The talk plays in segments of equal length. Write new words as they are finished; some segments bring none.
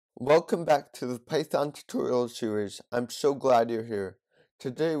Welcome back to the Python tutorial series. I'm so glad you're here.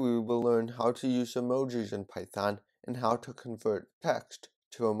 Today we will learn how to use emojis in Python and how to convert text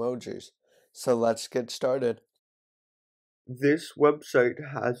to emojis. So let's get started. This website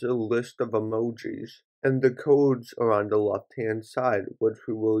has a list of emojis, and the codes are on the left-hand side, which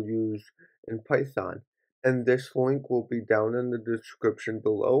we will use in Python. And this link will be down in the description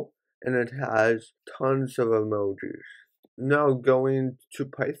below, and it has tons of emojis. Now going to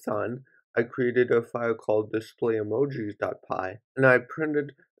Python, I created a file called displayemojis.py, and I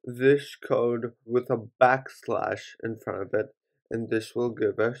printed this code with a backslash in front of it, and this will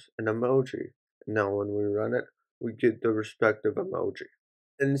give us an emoji. Now when we run it, we get the respective emoji.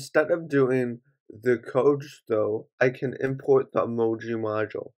 Instead of doing the codes though, I can import the Emoji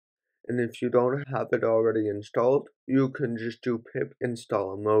Module. And if you don't have it already installed, you can just do pip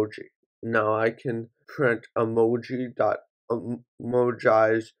install emoji. Now I can print emoji.emojis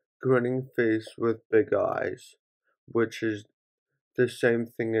grinning face with big eyes, which is the same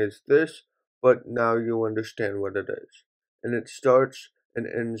thing as this, but now you understand what it is. And it starts and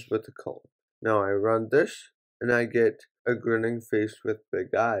ends with a colon. Now I run this, and I get a grinning face with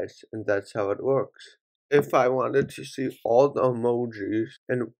big eyes, and that's how it works. If I wanted to see all the emojis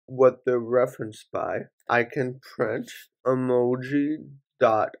and what they're referenced by, I can print emoji.emoji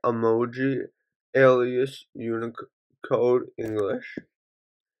alias Unicode English.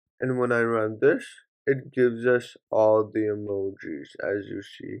 And when I run this, it gives us all the emojis as you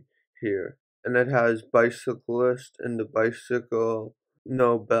see here. And it has bicyclist and the bicycle,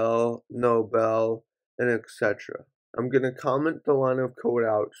 no bell, and etc. I'm going to comment the line of code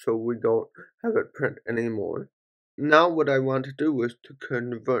out so we don't have it print anymore. Now what I want to do is to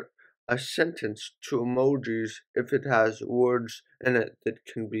convert a sentence to emojis if it has words in it that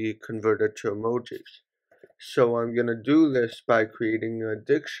can be converted to emojis. So I'm going to do this by creating a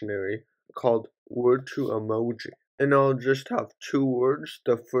dictionary called word to emoji. And I'll just have two words.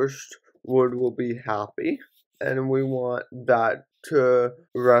 The first word will be happy, and we want that to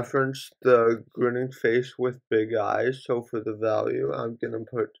reference the grinning face with big eyes. So for the value, I'm going to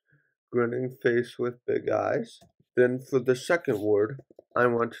put grinning face with big eyes. Then for the second word, I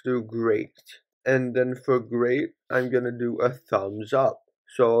want to do great. And then for great, I'm going to do a thumbs up.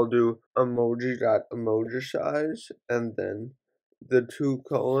 So I'll do emoji size, and then the two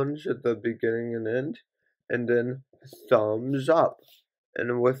colons at the beginning and end, and then thumbs up,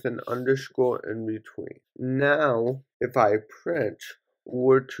 and with an underscore in between. Now, if I print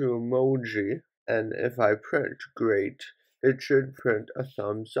word to emoji, and if I print great, it should print a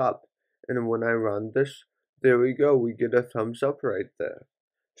thumbs up. And when I run this, there we go, we get a thumbs up right there.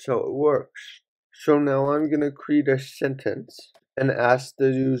 So it works. So now I'm going to create a sentence and ask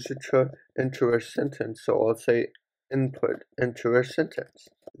the user to enter a sentence. So I'll say input, enter a sentence.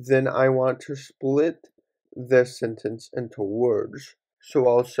 Then I want to split this sentence into words. So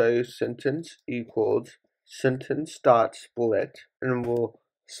I'll say sentence equals sentence dot split, and we'll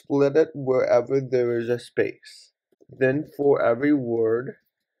split it wherever there is a space. Then for every word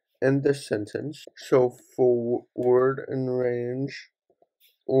in the sentence, so for word and range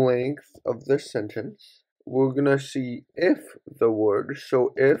length of the sentence, we're gonna see if the word,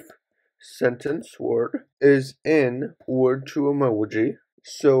 so if sentence word is in word to emoji,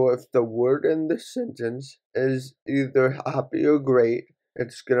 so if the word in the sentence is either happy or great,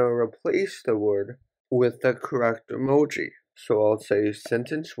 it's gonna replace the word with the correct emoji. So I'll say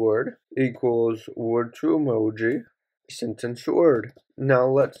sentence word equals word to emoji, sentence word. Now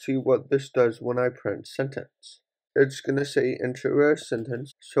let's see what this does when I print sentence. It's gonna say enter a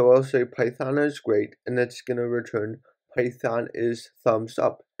sentence, so I'll say Python is great, and it's gonna return Python is thumbs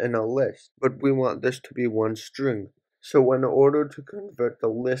up in a list, but we want this to be one string. So in order to convert the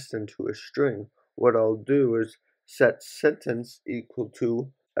list into a string, what I'll do is set sentence equal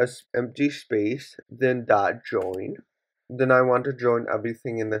to a empty space, then dot join. Then I want to join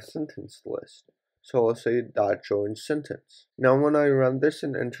everything in the sentence list. So I'll say dot join sentence. Now when I run this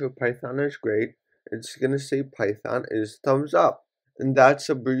and enter Python is great, it's going to say Python is thumbs up. And that's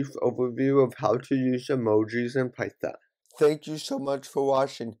a brief overview of how to use emojis in Python. Thank you so much for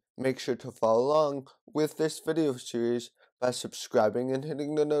watching. Make sure to follow along with this video series by subscribing and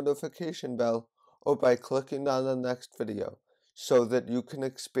hitting the notification bell, or by clicking on the next video, so that you can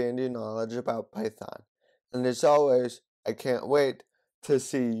expand your knowledge about Python. And as always, I can't wait to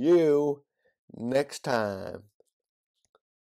see you next time.